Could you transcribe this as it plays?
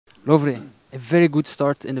Lovre, a very good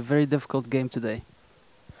start in a very difficult game today.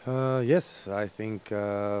 Yes, I think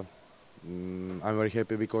I'm very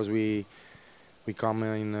happy because we come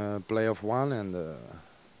in playoff one, and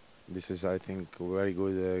this is, I think, a very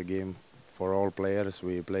good game for all players.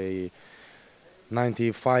 We play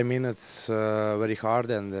 95 minutes very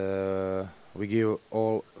hard, and we give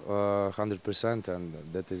all 100%, and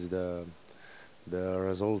that is the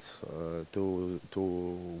results,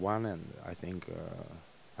 2-1, and I think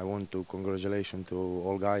I want to congratulate to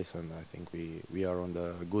all guys, and I think we are on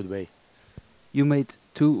the good way. You made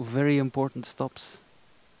two very important stops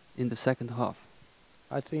in the second half.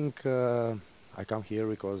 I think I come here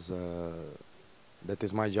because that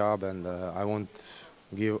is my job, and I want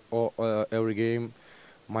give every game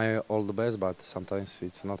my all the best. But sometimes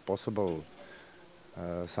it's not possible.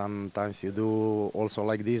 Sometimes you do also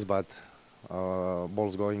like this, but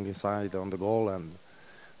balls going inside on the goal, and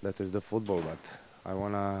that is the football. But I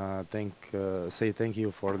wanna say thank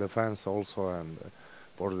you for the fans also, and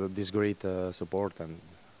for this great support. And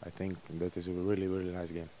I think that is a really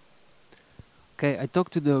nice game. Okay, I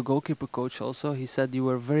talked to the goalkeeper coach also. He said you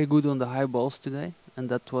were very good on the high balls today, and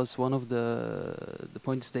that was one of the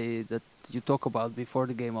points that you talk about before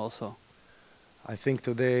the game also. I think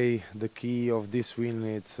today the key of this win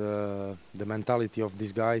is the mentality of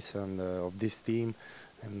these guys and of this team,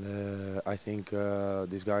 and I think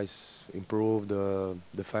these guys improved the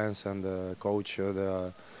defense and the coach.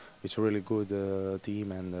 It's a really good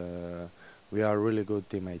team, and we are really good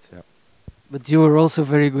teammates. Yeah. But you were also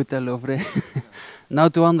very good, Lovre. Now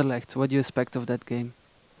to Anderlecht, what do you expect of that game?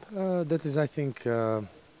 That is, I think,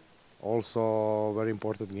 also a very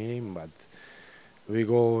important game, but we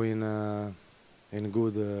go in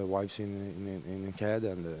good vibes in head,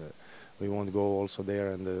 and we won't go also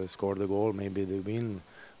there and score the goal, maybe the win,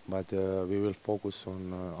 but we will focus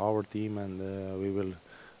on our team, and we will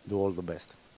do all the best.